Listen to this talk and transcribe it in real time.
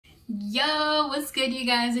Yo, what's good, you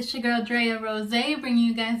guys? It's your girl Drea Rose, bringing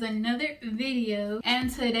you guys another video. And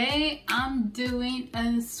today I'm doing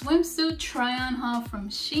a swimsuit try-on haul from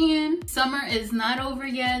SHEIN. Summer is not over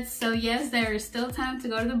yet, so yes, there is still time to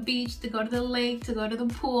go to the beach, to go to the lake, to go to the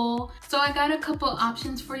pool. So I got a couple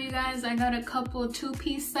options for you guys. I got a couple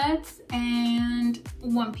 2-piece sets and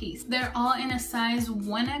 1-piece. They're all in a size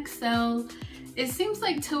 1XL. It seems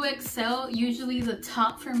like 2XL, usually the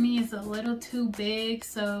top for me is a little too big,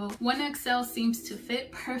 so 1XL seems to fit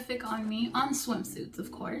perfect on me, on swimsuits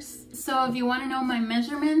of course. So if you want to know my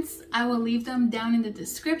measurements, I will leave them down in the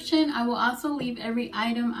description. I will also leave every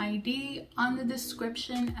item ID on the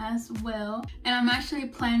description as well. And I'm actually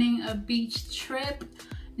planning a beach trip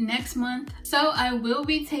next month, so I will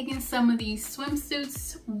be taking some of these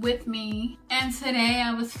swimsuits with me. And today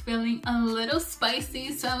I was feeling a little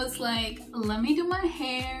spicy, so I was like, let me do my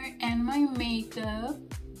hair and my makeup.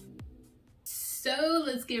 So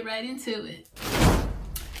let's get right into it.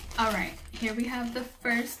 All right, here we have the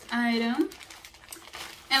first item.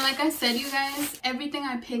 And like I said, you guys, everything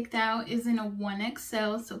I picked out is in a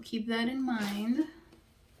 1XL, so keep that in mind.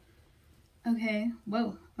 Okay,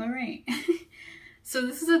 whoa, all right. So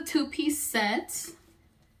this is a 2-piece set.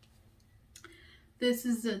 This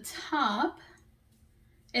is the top.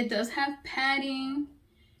 It does have padding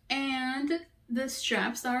and the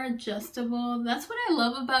straps are adjustable. That's what I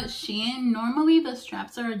love about SHEIN. Normally the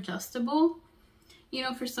straps are adjustable. You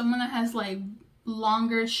know, for someone that has like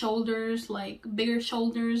longer shoulders, like bigger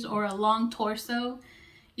shoulders or a long torso,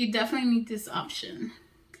 you definitely need this option.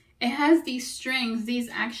 It has these strings. These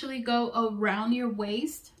actually go around your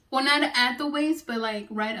waist. Well, not at the waist, but like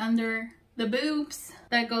right under the boobs.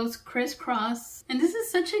 That goes crisscross. And this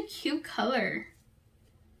is such a cute color.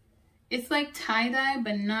 It's like tie-dye,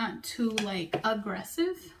 but not too like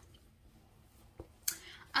aggressive.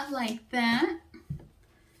 I like that.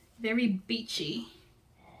 Very beachy.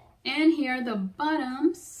 And here are the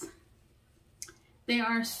bottoms. They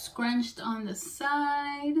are scrunched on the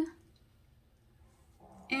side.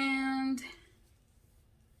 And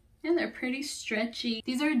yeah, they're pretty stretchy.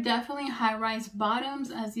 These are definitely high-rise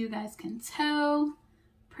bottoms, as you guys can tell.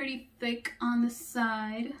 Pretty thick on the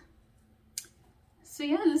side. So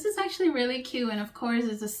yeah, this is actually really cute. And of course,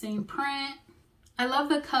 it's the same print. I love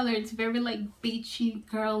the color. It's very like beachy,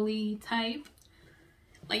 girly type.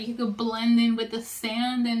 Like you could blend in with the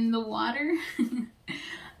sand and the water.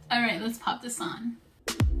 All right, let's pop this on.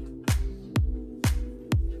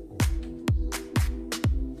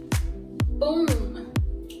 Boom.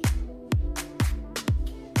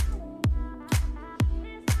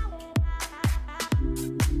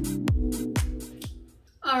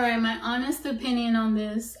 Alright, my honest opinion on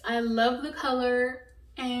this, I love the color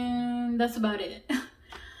and that's about it.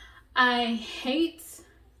 I hate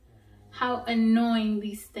how annoying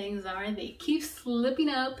these things are. They keep slipping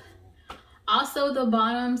up. Also the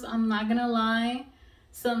bottoms, I'm not gonna lie,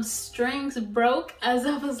 some strings broke as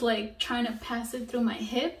I was like trying to pass it through my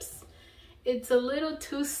hips. It's a little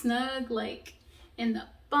too snug, like in the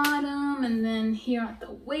bottom and then here at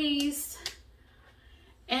the waist.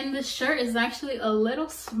 And the shirt is actually a little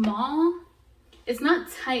small. It's not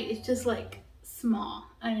tight, it's just like small.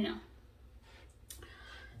 I don't know.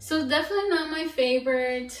 So definitely not my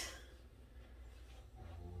favorite.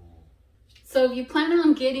 So if you plan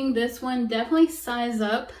on getting this one, definitely size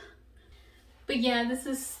up. But yeah, this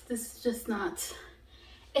is just not,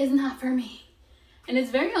 it's not for me. And it's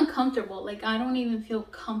very uncomfortable. Like I don't even feel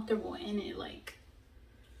comfortable in it, like.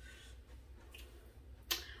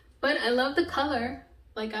 But I love the color.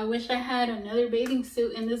 Like I wish I had another bathing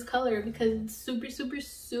suit in this color because it's super, super,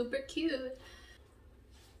 super cute.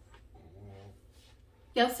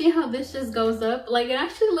 Y'all see how this just goes up? Like it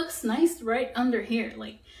actually looks nice right under here.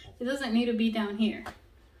 Like it doesn't need to be down here.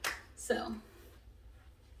 So.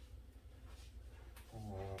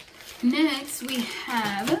 Next we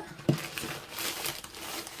have,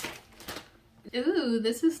 ooh,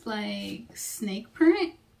 this is like snake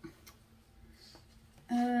print.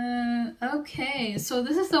 Okay, so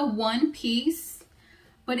this is a 1-piece,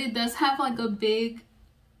 but it does have like a big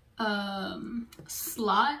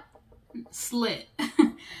slit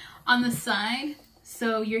on the side,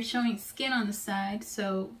 so you're showing skin on the side.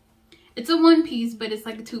 So it's a 1-piece, but it's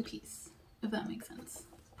like a 2-piece, if that makes sense.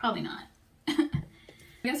 Probably not. I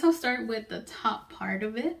guess I'll start with the top part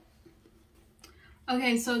of it.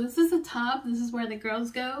 Okay, so this is the top. This is where the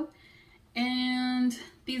girls go, and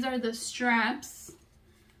these are the straps.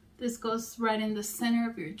 This goes right in the center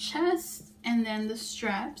of your chest, and then the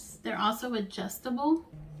straps, they're also adjustable.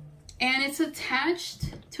 And it's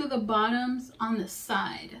attached to the bottoms on the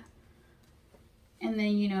side. And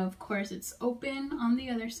then, you know, of course it's open on the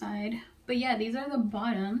other side. But yeah, these are the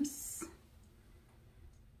bottoms.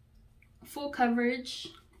 Full coverage.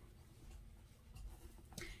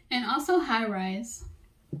 And also high rise.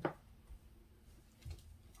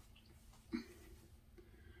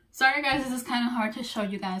 Sorry guys, this is kind of hard to show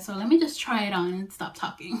you guys, so let me just try it on and stop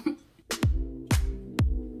talking.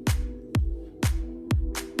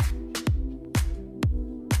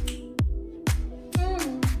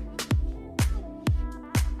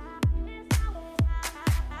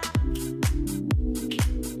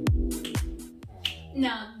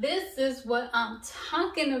 Now this is what I'm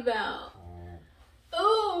talking about.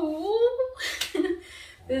 Oh,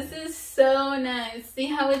 this is so nice. See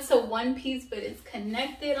how it's a one piece, but it's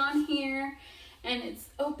connected on here and it's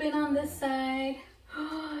open on the side.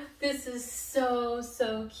 This is so,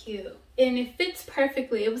 so cute. And it fits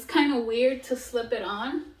perfectly. It was kind of weird to slip it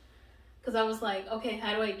on because I was like, okay,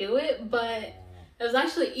 how do I do it? But it was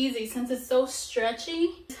actually easy since it's so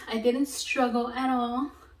stretchy. I didn't struggle at all.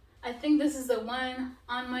 I think this is the one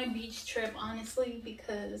on my beach trip, honestly,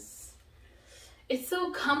 because it's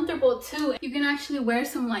so comfortable too. You can actually wear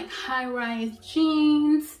some like high-rise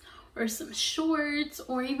jeans or some shorts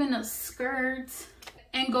or even a skirt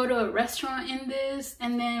and go to a restaurant in this.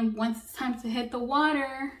 And then once it's time to hit the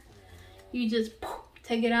water, you just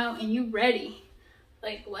take it out and you're ready.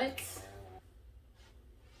 Like, what?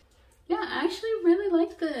 Yeah, I actually really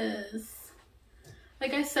like this.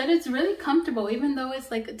 Like I said, it's really comfortable. Even though it's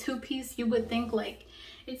like a two-piece, you would think like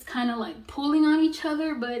it's kind of like pulling on each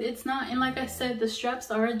other, but it's not. And like I said, the straps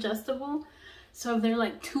are adjustable. So if they're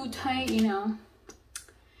like too tight, you know,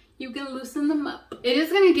 you can loosen them up. It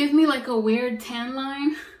is gonna give me like a weird tan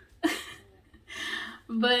line.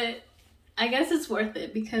 But I guess it's worth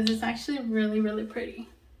it because it's actually really, really pretty.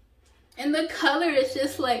 And the color is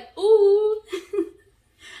just like, ooh.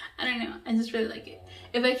 I don't know, I just really like it.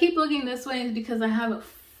 If I keep looking this way, it's because I have a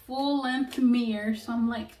full-length mirror. So I'm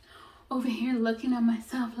like over here looking at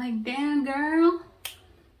myself like, damn girl.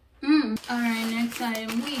 Alright, next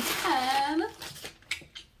item we have.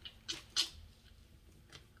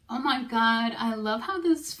 Oh my god, I love how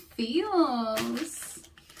this feels.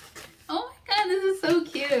 Oh my god, this is so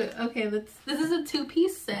cute. Okay, this is a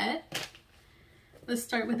two-piece set. Let's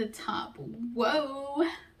start with the top. Whoa,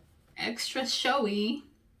 extra showy.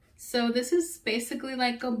 So this is basically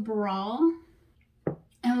like a bra.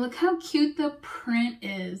 And look how cute the print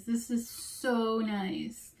is. This is so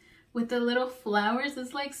nice. With the little flowers,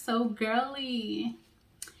 it's like so girly.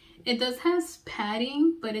 It does have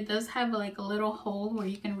padding, but it does have like a little hole where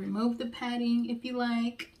you can remove the padding if you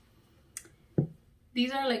like.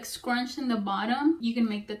 These are like scrunched in the bottom. You can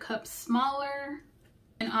make the cup smaller.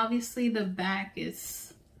 And obviously the back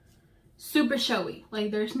is super showy.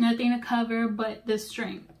 Like there's nothing to cover but the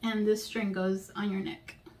string, and this string goes on your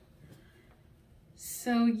neck.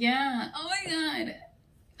 So yeah, oh my god,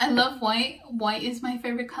 I love white. White is my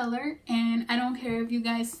favorite color, and I don't care if you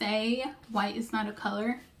guys say white is not a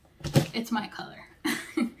color, it's my color.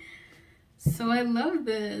 So I love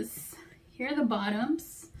this. Here are the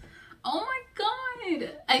bottoms. Oh my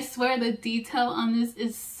god, I swear the detail on this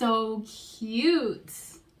is so cute.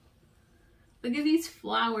 Look at these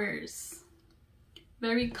flowers.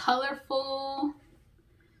 Very colorful.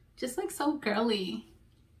 Just like so girly.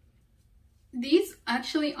 These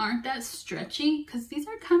actually aren't that stretchy because these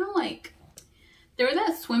are kind of like, they're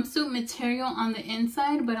that swimsuit material on the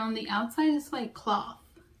inside, but on the outside it's like cloth.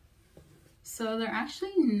 So they're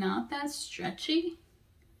actually not that stretchy.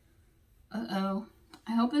 Uh-oh.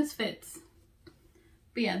 I hope this fits.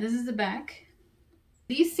 But yeah, this is the back.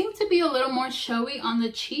 These seem to be a little more showy on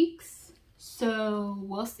the cheeks, so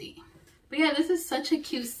we'll see. But yeah, this is such a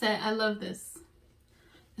cute set. I love this.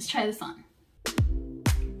 Let's try this on.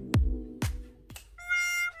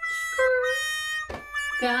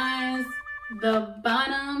 Guys, the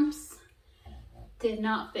bottoms did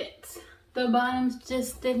not fit. The bottoms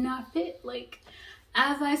just did not fit. Like,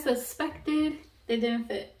 as I suspected, they didn't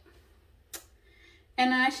fit.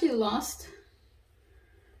 And I actually lost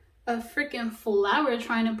a freaking flower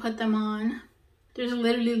trying to put them on. There's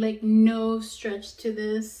literally like no stretch to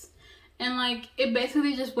this. And like, it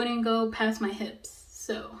basically just wouldn't go past my hips,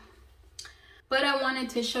 so. But I wanted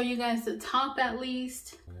to show you guys the top at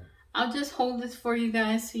least. I'll just hold this for you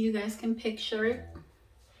guys so you guys can picture it.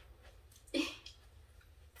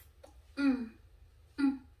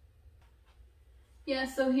 Yeah,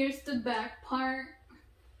 so here's the back part.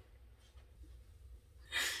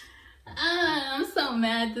 I'm so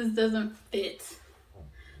mad this doesn't fit.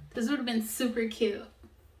 This would have been super cute.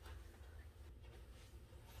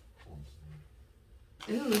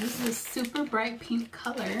 Ooh, this is a super bright pink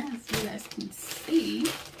color, as you guys can see.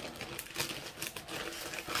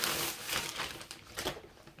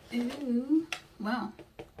 Ooh, wow,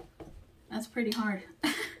 that's pretty hard.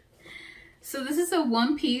 So this is a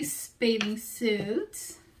one-piece bathing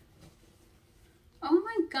suit. Oh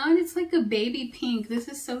my god, it's like a baby pink. This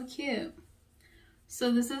is so cute.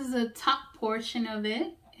 So this is the top portion of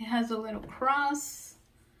it. It has a little cross.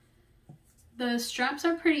 The straps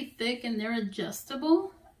are pretty thick and they're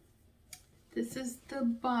adjustable. This is the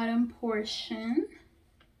bottom portion.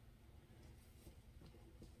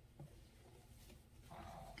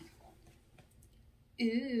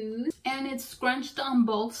 Ooh, and it's scrunched on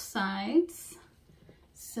both sides,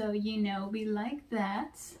 so you know we like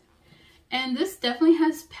that. And this definitely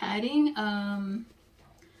has padding.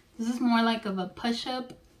 This is more like of a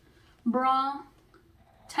push-up bra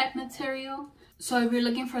type material, so if you're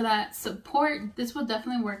looking for that support, this will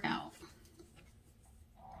definitely work out.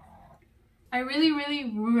 I really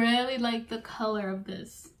like the color of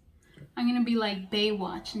this. I'm gonna be like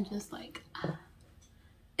Baywatch and just like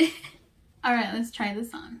all right, let's try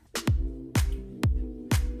this on.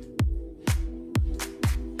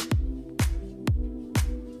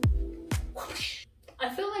 I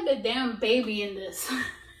feel like a damn baby in this.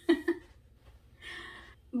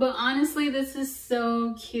 But honestly, this is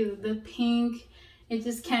so cute. The pink, it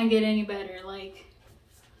just can't get any better. Like,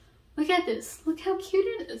 look at this. Look how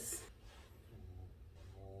cute it is.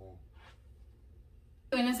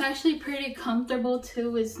 And it's actually pretty comfortable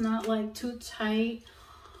too. It's not like too tight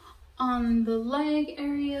on the leg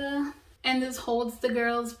area. And this holds the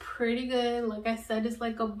girls pretty good. Like I said, it's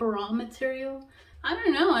like a bra material. I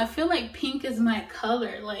don't know, I feel like pink is my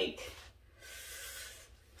color. Like,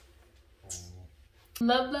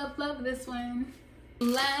 love this one.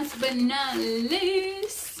 Last but not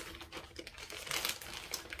least,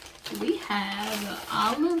 we have an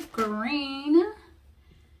olive green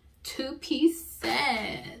two-piece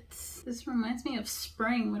set. This reminds me of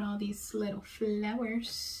spring with all these little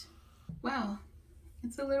flowers. Wow,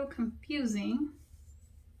 it's a little confusing,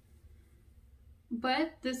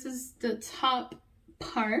 but this is the top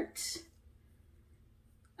part.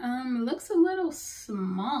 It looks a little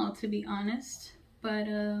small, to be honest, but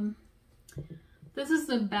this is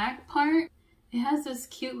the back part. It has this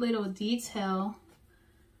cute little detail.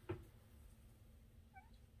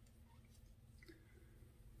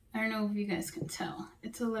 I don't know if you guys can tell.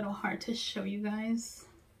 It's a little hard to show you guys.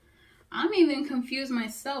 I'm even confused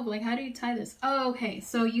myself. Like, how do you tie this? Oh, okay.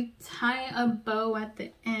 So you tie a bow at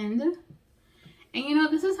the end. And you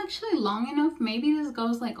know, this is actually long enough. Maybe this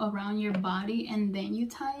goes like around your body and then you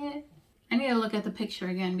tie it. I need to look at the picture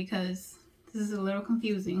again because this is a little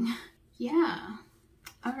confusing. Yeah.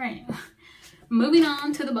 All right. Moving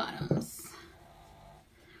on to the bottoms.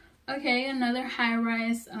 Okay, another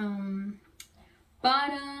high-rise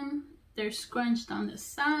bottom. They're scrunched on the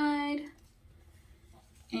side.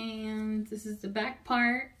 And this is the back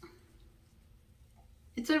part.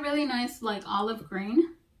 It's a really nice like olive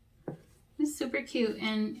green. It's super cute,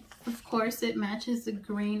 and of course it matches the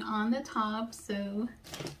green on the top, so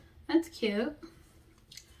that's cute.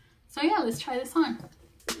 So yeah, let's try this on.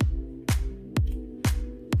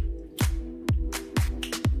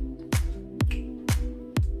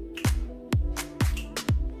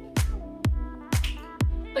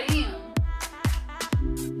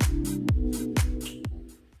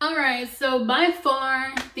 Alright, so by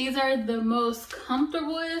far, these are the most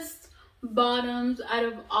comfortablest bottoms out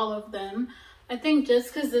of all of them. I think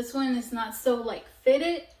just because this one is not so like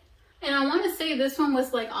fitted. And I want to say this one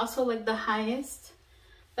was like also like the highest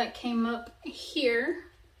that came up here.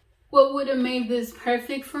 What would have made this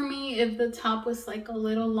perfect for me if the top was like a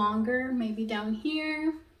little longer, maybe down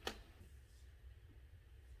here.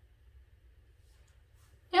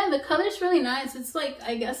 Yeah, the color's really nice. It's like,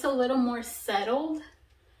 I guess, a little more settled.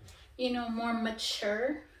 You know, more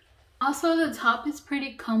mature. Also, the top is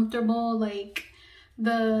pretty comfortable. Like,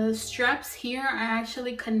 the straps here are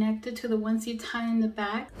actually connected to the ones you tie in the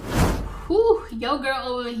back. Whew, yo girl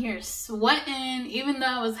over here sweating, even though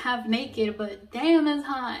I was half naked, but damn, it's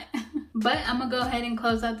hot. But I'm gonna go ahead and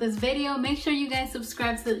close out this video. Make sure you guys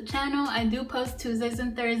subscribe to the channel. I do post Tuesdays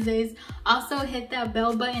and Thursdays. Also hit that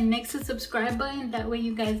bell button next to subscribe button. That way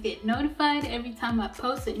you guys get notified every time I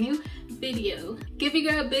post a new video. Give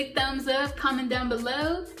your girl a big thumbs up, comment down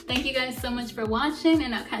below. Thank you guys so much for watching,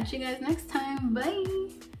 and I'll catch you guys next time. Bye.